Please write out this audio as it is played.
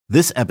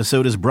This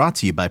episode is brought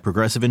to you by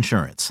Progressive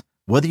Insurance.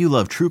 Whether you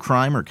love true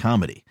crime or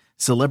comedy,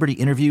 celebrity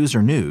interviews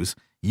or news,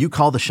 you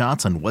call the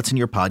shots on what's in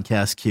your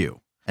podcast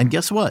queue. And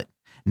guess what?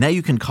 Now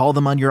you can call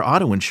them on your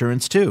auto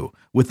insurance too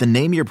with the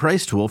Name Your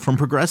Price tool from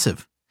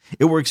Progressive.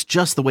 It works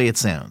just the way it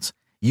sounds.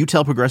 You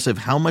tell Progressive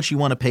how much you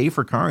want to pay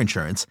for car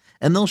insurance,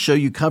 and they'll show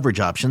you coverage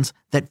options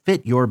that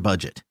fit your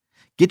budget.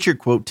 Get your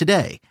quote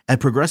today at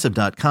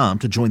Progressive.com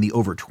to join the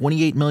over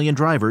 28 million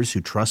drivers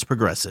who trust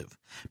Progressive.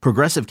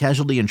 Progressive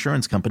Casualty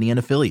Insurance Company and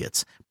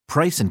Affiliates.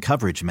 Price and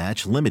coverage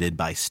match limited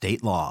by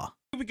state law.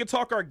 We can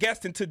talk our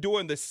guest into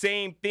doing the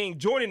same thing.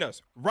 Joining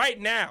us right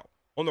now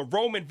on the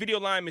Roman video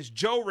line is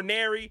Joe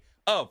Ranieri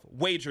of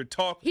Wager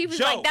Talk. He was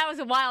Joe, like, that was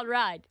a wild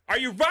ride. Are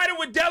you riding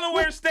with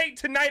Delaware State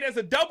tonight as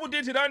a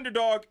double-digit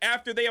underdog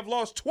after they have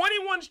lost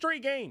 21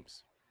 straight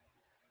games?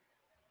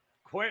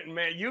 Quentin,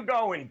 man, you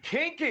going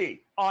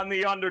kinky on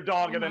the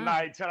underdog of the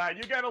night tonight.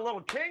 You got a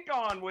little kink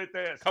on with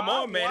this. Come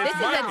on, man. This It's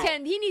is viral. at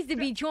 10. He needs to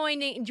be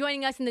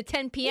joining us in the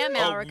 10 p.m.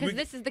 hour because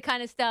this is the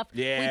kind of stuff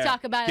we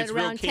talk about at Gets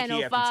real around kinky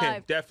 10:05. after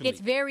 10, definitely.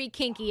 Gets very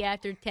kinky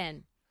after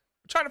 10.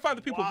 Trying to find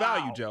the people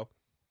value, Joe.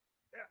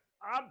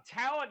 I'm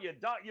telling you,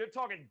 you're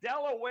talking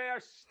Delaware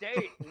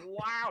State.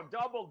 Wow,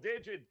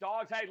 double-digit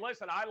dogs. Hey,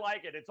 listen, I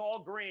like it. It's all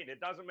green. It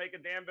doesn't make a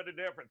damn bit of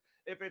difference.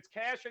 If it's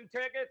cash and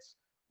tickets,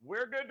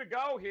 we're good to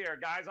go here,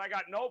 guys. I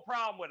got no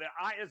problem with it.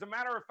 As a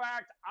matter of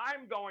fact,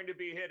 I'm going to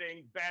be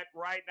hitting bet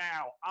right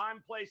now.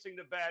 I'm placing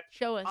the bet.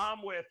 Show us.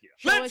 I'm with you.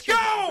 Let's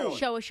go!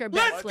 Show us your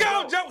bet. Let's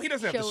go, Joe. He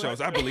doesn't have to show us.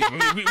 I believe him.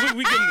 We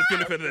give him the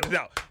benefit of the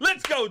doubt.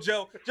 Let's go,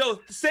 Joe. Joe,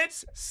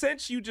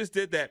 since you just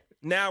did that,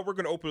 now we're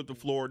going to open up the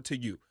floor to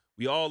you.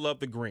 We all love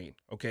the green,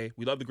 okay?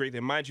 We love the green.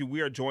 And mind you, we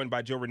are joined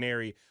by Joe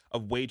Ranieri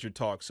of Wager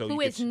Talk. So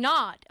who is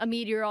not a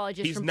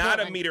meteorologist He's from not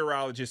Portland. a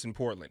meteorologist in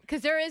Portland.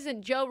 Because there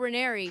isn't Joe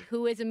Ranieri,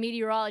 who is a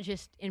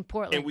meteorologist in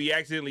Portland. And we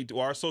accidentally,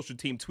 our social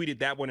team tweeted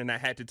that one, and I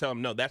had to tell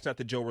him, no, that's not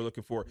the Joe we're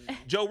looking for.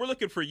 Joe, we're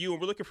looking for you,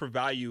 and we're looking for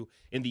value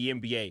in the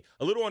NBA.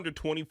 A little under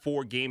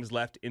 24 games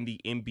left in the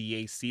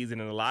NBA season,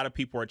 and a lot of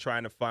people are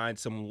trying to find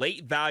some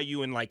late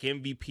value in like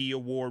MVP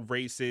award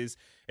races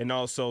and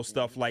also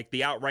stuff like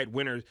the outright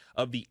winners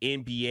of the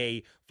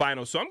NBA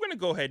Finals. So I'm going to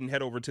go ahead and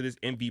head over to this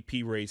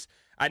MVP race.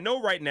 I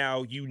know right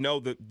now, you know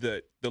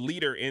the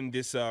leader in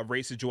this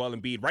race is Joel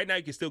Embiid. Right now,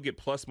 you can still get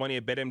plus money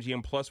at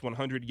BetMGM plus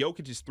 100.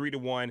 Jokic is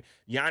 3-1.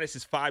 Giannis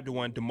is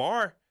 5-1.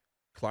 DeMar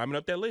climbing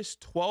up that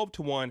list,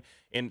 12-1,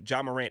 and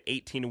Ja Morant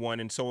 18-1,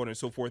 and so on and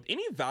so forth.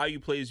 Any value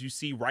plays you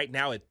see right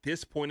now at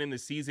this point in the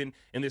season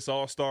in this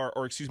All-Star,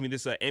 or excuse me,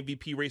 this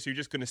MVP race, or you're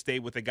just going to stay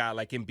with a guy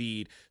like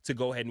Embiid to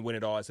go ahead and win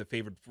it all as a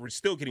favorite? We're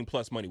still getting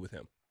plus money with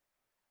him.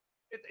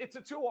 It's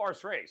a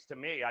two-horse race to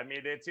me. I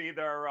mean, it's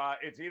either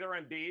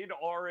Embiid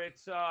or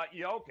it's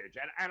Jokic,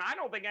 and I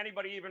don't think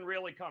anybody even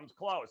really comes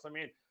close. I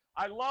mean,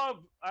 I love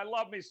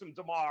me some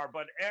DeMar,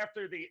 but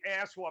after the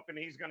ass whooping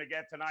he's going to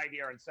get tonight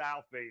here in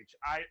South Beach,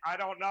 I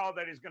don't know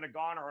that he's going to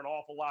garner an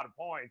awful lot of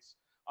points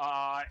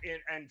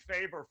in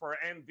favor for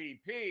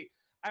MVP.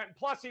 And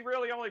plus, he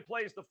really only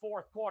plays the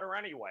fourth quarter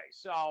anyway.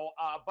 So,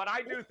 but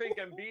I do think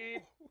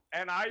Embiid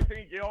and I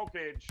think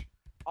Jokic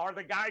are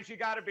the guys you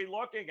got to be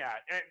looking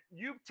at. And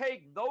you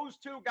take those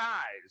two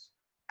guys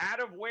out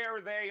of where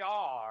they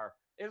are,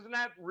 isn't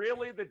that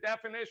really the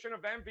definition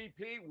of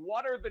MVP?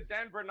 What are the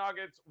Denver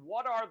Nuggets?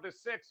 What are the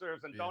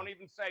Sixers? And don't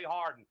even say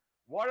Harden.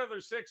 What are the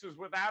Sixers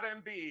without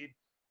Embiid?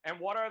 And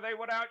what are they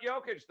without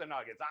Jokic, the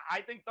Nuggets?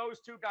 I think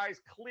those two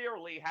guys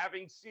clearly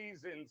having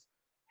seasons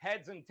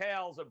heads and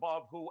tails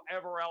above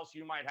whoever else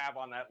you might have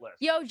on that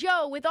list. Yo,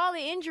 Joe, with all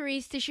the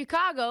injuries to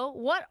Chicago,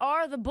 what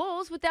are the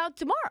Bulls without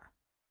DeMar?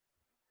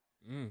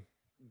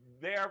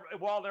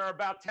 They're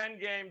about 10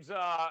 games,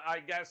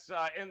 I guess,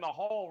 in the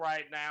hole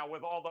right now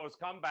with all those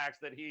comebacks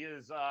that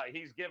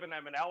he's given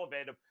them an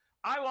elevated.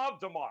 I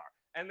love DeMar,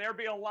 and there'd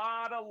be a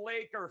lot of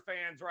Laker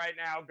fans right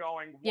now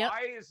going,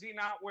 why is he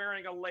not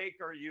wearing a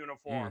Laker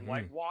uniform?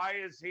 Like, why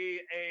is he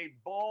a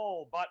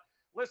Bull? But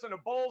listen, the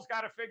Bulls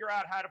got to figure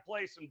out how to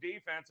play some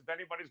defense if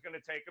anybody's going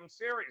to take them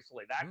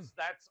seriously.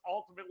 That's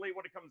ultimately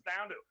what it comes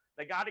down to.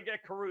 They got to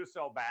get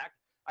Caruso back.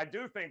 I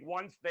do think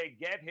once they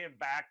get him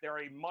back, they're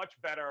a much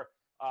better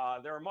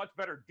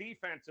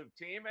defensive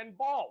team. And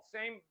Ball,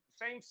 same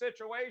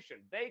situation.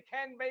 They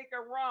can make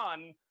a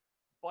run,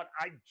 but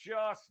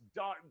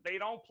they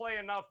don't play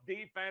enough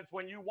defense.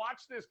 When you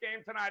watch this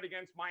game tonight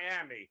against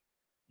Miami,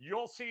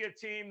 you'll see a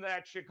team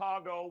that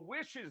Chicago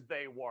wishes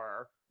they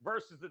were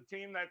versus the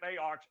team that they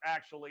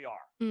actually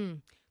are.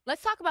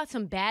 Let's talk about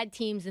some bad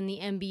teams in the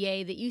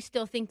NBA that you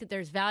still think that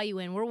there's value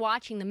in. We're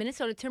watching the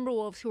Minnesota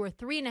Timberwolves, who are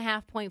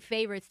 3.5-point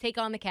favorites, take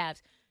on the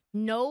Cavs.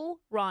 No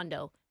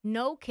Rondo,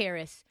 no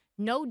Karras,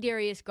 no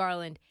Darius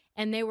Garland,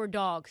 and they were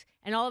dogs.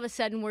 And all of a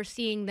sudden, we're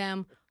seeing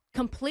them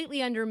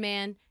completely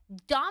undermanned,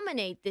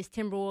 dominate this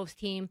Timberwolves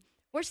team.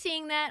 We're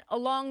seeing that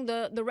along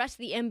the rest of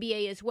the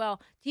NBA as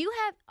well. Do you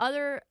have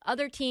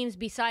other teams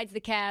besides the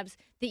Cavs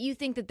that you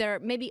think that they're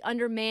maybe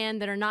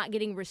undermanned, that are not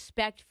getting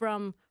respect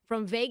from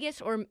Vegas,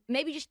 or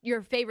maybe just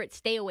your favorite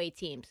stay-away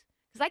teams?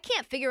 Because I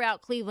can't figure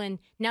out Cleveland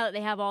now that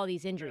they have all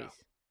these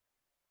injuries.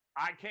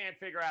 I can't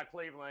figure out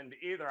Cleveland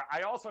either.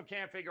 I also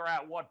can't figure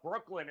out what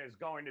Brooklyn is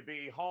going to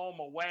be, home,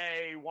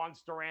 away,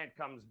 once Durant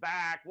comes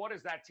back. What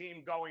is that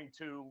team going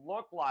to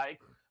look like?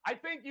 I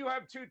think you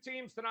have two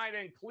teams tonight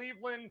in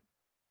Cleveland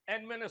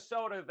and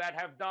Minnesota that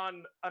have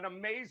done an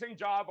amazing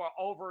job of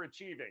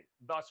overachieving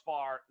thus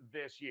far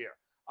this year.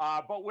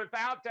 But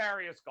without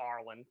Darius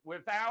Garland,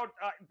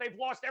 they've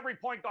lost every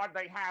point guard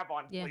they have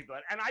on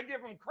Cleveland. And I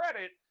give them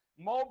credit.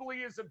 Mobley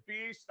is a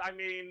beast. I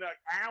mean,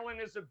 Allen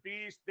is a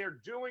beast. They're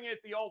doing it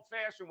the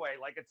old-fashioned way,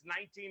 like it's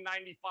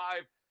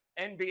 1995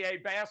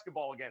 NBA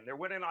basketball again. They're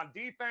winning on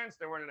defense.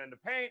 They're winning in the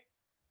paint.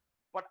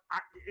 But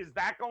is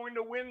that going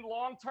to win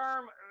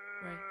long-term?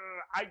 Right.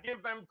 I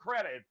give them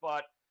credit.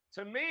 But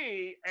to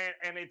me,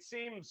 and it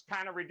seems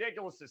kind of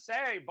ridiculous to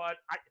say, but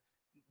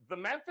the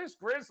Memphis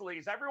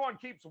Grizzlies, everyone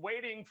keeps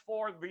waiting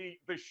for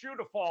the shoe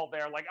to fall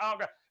there. Like, oh,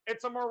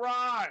 it's a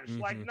mirage.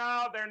 Mm-hmm. Like,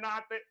 no, they're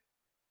not.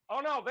 Oh,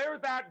 no, they're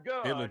that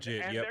good. They're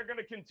legit, and they're going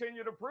to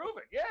continue to prove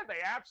it. Yeah, they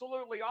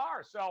absolutely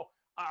are. So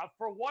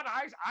for what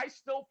I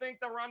still think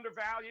they're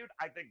undervalued.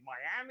 I think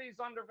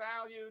Miami's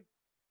undervalued.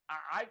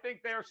 I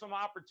think there's some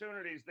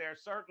opportunities there,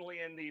 certainly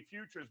in the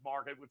futures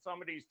market with some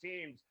of these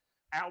teams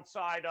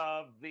outside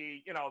of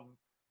the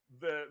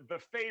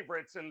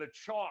favorites and the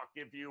chalk,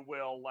 if you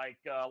will, like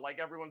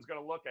everyone's going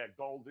to look at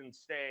Golden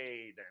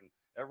State and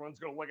everyone's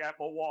going to look at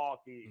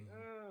Milwaukee.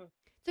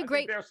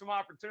 There's some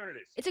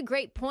opportunities. It's a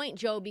great point,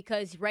 Joe,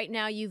 because right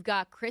now you've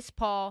got Chris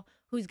Paul,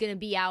 who's going to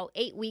be out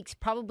 8 weeks,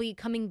 probably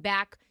coming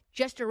back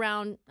just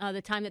around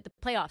the time that the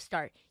playoffs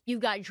start.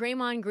 You've got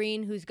Draymond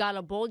Green, who's got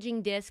a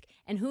bulging disc,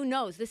 and who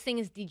knows, this thing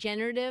is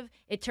degenerative.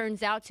 It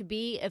turns out to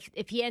be,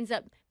 if he ends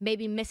up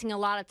maybe missing a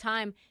lot of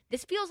time,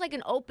 this feels like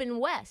an open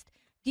West.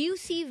 Do you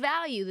see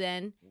value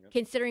then,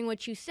 considering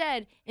what you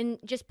said, in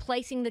just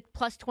placing the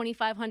plus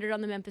 2,500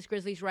 on the Memphis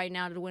Grizzlies right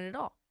now to win it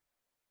all?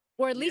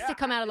 Or at least to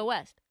come out of the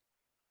West?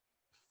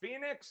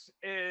 Phoenix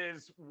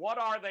is, what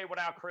are they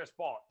without Chris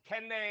Paul?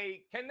 Can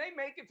they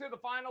make it to the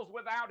finals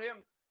without him?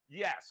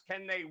 Yes.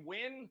 Can they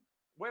win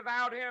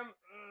without him?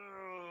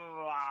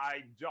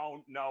 I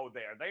don't know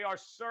there. They are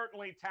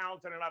certainly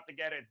talented enough to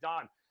get it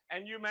done.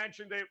 And you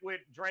mentioned it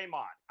with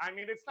Draymond. I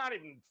mean, it's not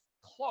even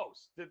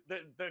close.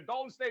 The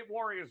Golden State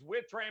Warriors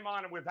with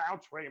Draymond and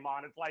without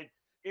Draymond,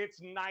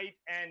 it's night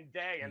and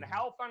day. And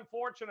health,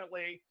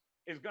 unfortunately,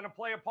 is going to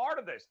play a part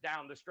of this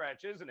down the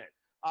stretch, isn't it?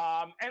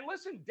 And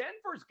listen,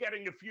 Denver's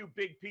getting a few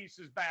big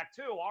pieces back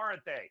too,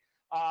 aren't they?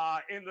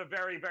 In the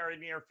very, very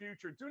near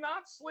future. Do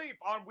not sleep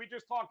on, we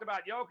just talked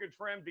about Jokic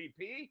for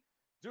MVP.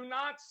 Do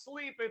not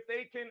sleep if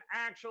they can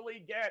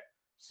actually get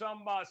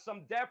some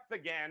depth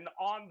again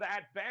on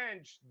that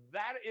bench.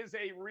 That is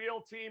a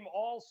real team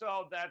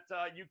also that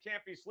you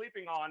can't be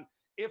sleeping on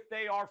if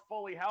they are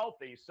fully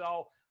healthy.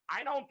 So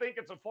I don't think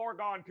it's a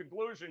foregone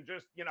conclusion.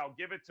 Just,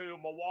 give it to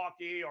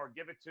Milwaukee or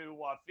give it to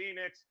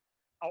Phoenix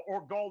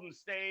or Golden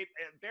State.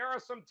 There are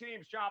some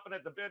teams chomping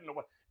at the bit,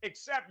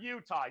 except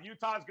Utah.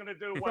 Utah's going to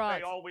do what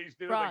they always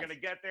do. They're going to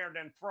get there and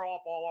then throw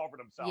up all over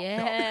themselves.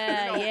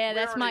 Yeah,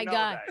 that's my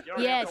guy. You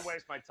don't have to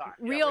waste my time.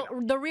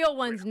 The real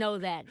ones know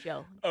that,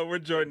 Joe. We're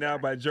joined now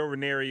by Joe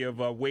Ranieri of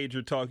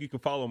Wager Talk. You can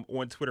follow him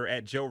on Twitter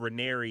at Joe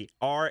Ranieri,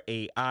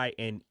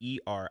 Raineri.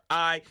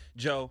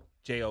 Joe,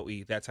 Joe.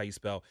 That's how you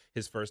spell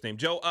his first name.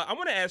 Joe, I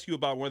want to ask you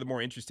about one of the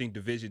more interesting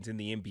divisions in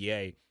the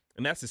NBA.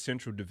 And that's the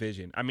Central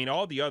Division. I mean,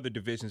 all the other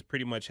divisions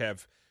pretty much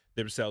have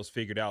themselves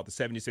figured out. The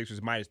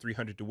 76ers minus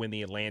 300 to win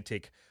the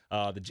Atlantic.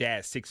 The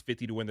Jazz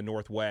 650 to win the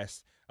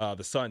Northwest.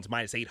 The Suns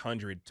minus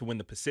 800 to win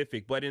the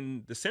Pacific. But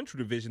in the Central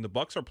Division, the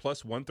Bucks are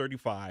plus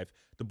 135,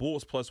 the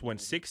Bulls plus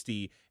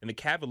 160, and the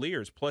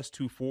Cavaliers plus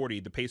 240.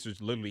 The Pacers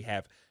literally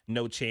have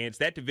no chance.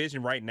 That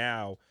division right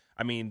now,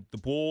 I mean, the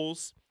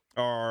Bulls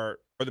or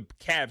the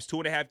Cavs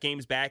 2.5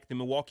 games back. The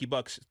Milwaukee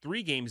Bucks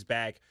 3 games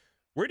back.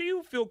 Where do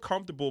you feel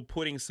comfortable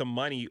putting some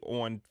money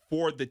on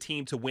for the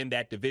team to win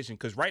that division?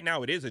 Because right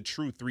now it is a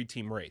true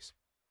 3-team race.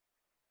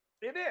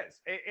 It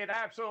is. It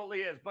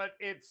absolutely is. But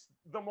it's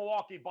the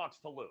Milwaukee Bucks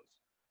to lose.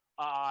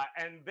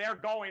 And they're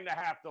going to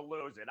have to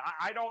lose it.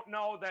 I don't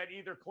know that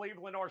either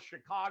Cleveland or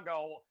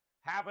Chicago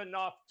have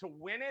enough to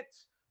win it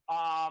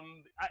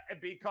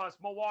because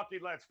Milwaukee,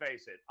 let's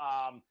face it,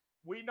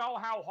 we know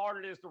how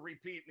hard it is to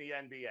repeat in the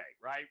NBA,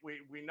 right?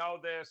 We know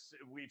this.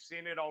 We've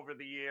seen it over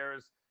the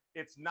years.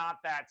 It's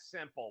not that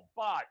simple.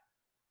 But,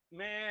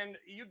 man,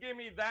 you give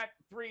me that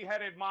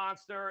 3-headed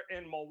monster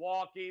in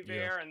Milwaukee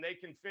there, and they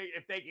can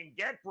if they can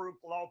get Brook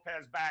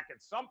Lopez back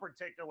at some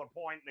particular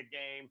point in the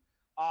game,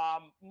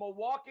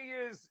 Milwaukee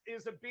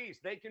is a beast.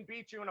 They can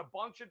beat you in a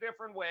bunch of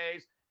different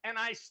ways, and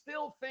I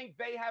still think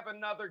they have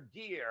another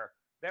gear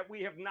that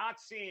we have not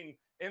seen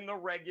in the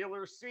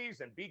regular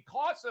season.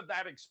 Because of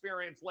that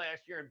experience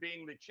last year and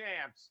being the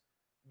champs,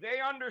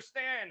 they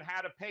understand how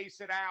to pace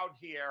it out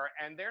here,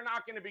 and they're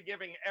not going to be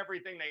giving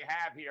everything they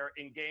have here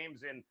in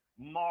games in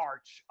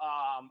March.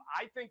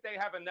 I think they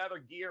have another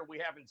gear we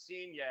haven't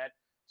seen yet.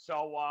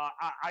 So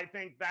I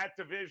think that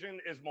division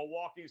is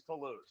Milwaukee's to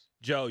lose.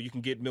 Joe, you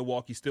can get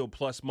Milwaukee still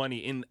plus money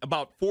in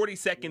about 40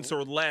 seconds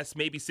or less,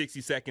 maybe 60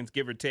 seconds,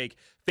 give or take.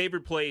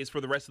 Favorite plays for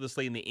the rest of the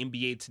slate in the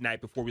NBA tonight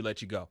before we let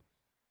you go?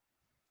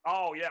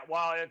 Oh, yeah.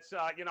 Well, it's,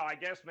 I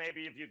guess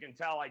maybe if you can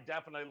tell, I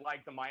definitely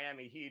like the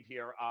Miami Heat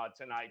here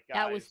tonight,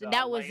 guys.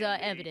 That was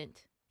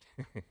evident.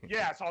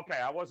 Yes, okay.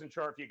 I wasn't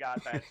sure if you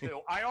got that, too.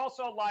 I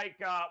also like,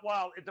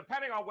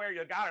 depending on where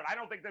you got it, I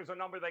don't think there's a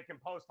number they can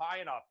post high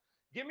enough.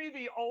 Give me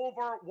the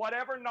over,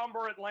 whatever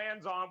number it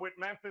lands on with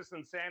Memphis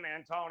and San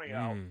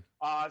Antonio.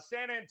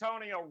 San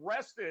Antonio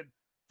rested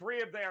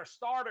 3 of their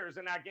starters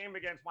in that game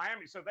against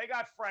Miami, so they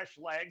got fresh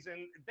legs,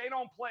 and they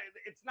don't play.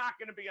 It's not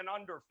going to be an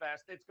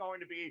underfest. It's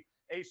going to be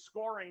a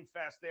scoring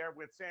fest there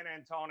with San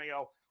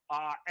Antonio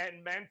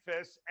and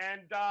Memphis.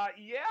 And, I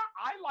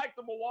like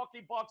the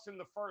Milwaukee Bucks in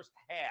the first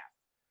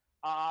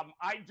half.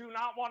 I do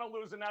not want to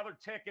lose another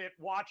ticket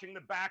watching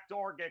the back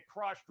door get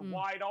crushed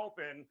wide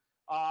open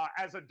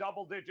as a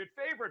double-digit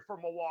favorite for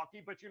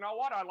Milwaukee. But you know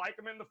what? I like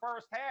them in the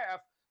first half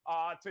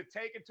to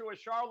take it to a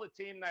Charlotte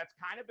team that's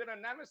kind of been a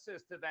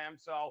nemesis to them.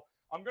 So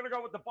I'm going to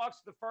go with the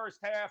Bucks the first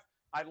half.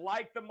 I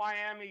like the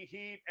Miami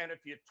Heat. And if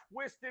you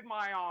twisted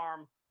my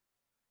arm,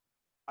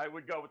 I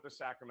would go with the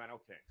Sacramento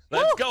Kings.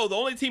 Let's go. The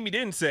only team you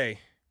didn't say.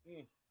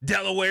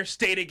 Delaware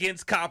State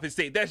against Coppin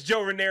State. That's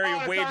Joe Ranieri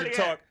of Wager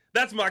Talk.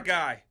 That's my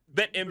guy.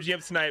 Bet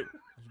MGM tonight.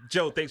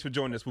 Joe, thanks for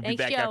joining us. We'll be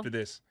back after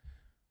this.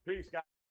 Peace, guys.